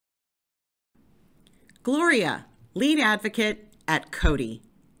Gloria, lead advocate at Codie,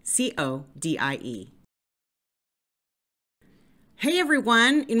 C-O-D-I-E. Hey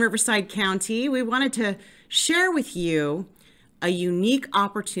everyone in Riverside County, we wanted to share with you a unique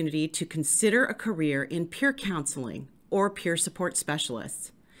opportunity to consider a career in peer counseling or peer support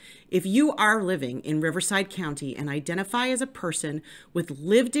specialists. If you are living in Riverside County and identify as a person with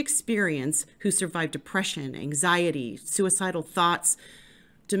lived experience who survived depression, anxiety, suicidal thoughts,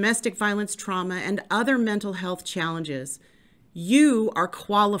 domestic violence trauma, and other mental health challenges, you are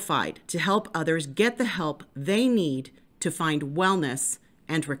qualified to help others get the help they need to find wellness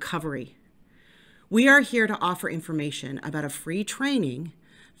and recovery. We are here to offer information about a free training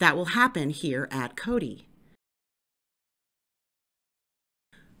that will happen here at Codie.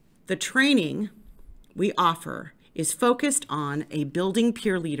 The training we offer is focused on a Building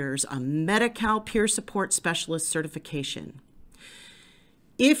Peer Leaders, a Medi-Cal Peer Support Specialist certification.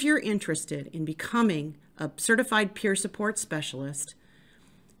 If you're interested in becoming a certified peer support specialist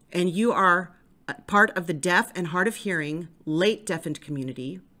and you are part of the deaf and hard of hearing, late deafened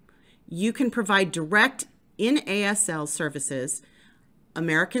community, you can provide direct in-ASL services,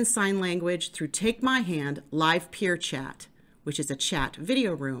 American Sign Language through Take My Hand Live Peer Chat, which is a chat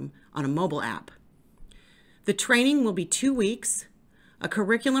video room on a mobile app. The training will be 2 weeks, a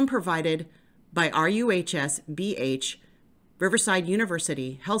curriculum provided by RUHS-BH, Riverside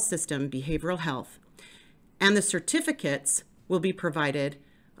University Health System Behavioral Health, and the certificates will be provided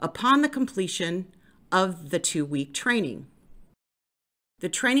upon the completion of the 2-week training. The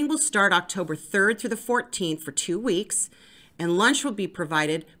training will start October 3rd through the 14th for 2 weeks, and lunch will be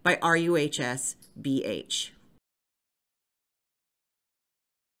provided by RUHS-BH.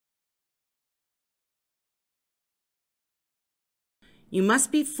 You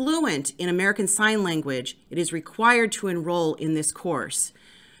must be fluent in American Sign Language. It is required to enroll in this course.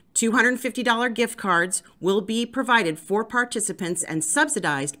 $250 gift cards will be provided for participants and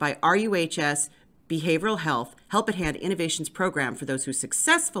subsidized by RUHS Behavioral Health Help at Hand Innovations Program for those who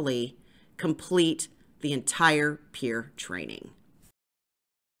successfully complete the entire peer training.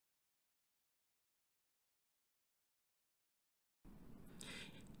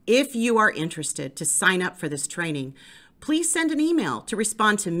 If you are interested to sign up for this training, please send an email to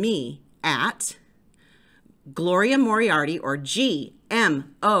respond to me at Gloria Moriarty, or GMORIRTY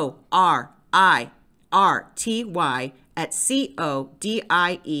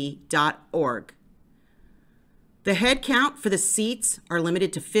 @CODIE.org. The head count for the seats are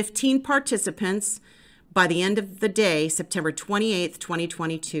limited to 15 participants by the end of the day, September 28th,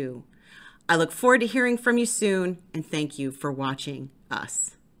 2022. I look forward to hearing from you soon, and thank you for watching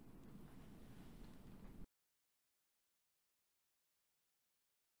us.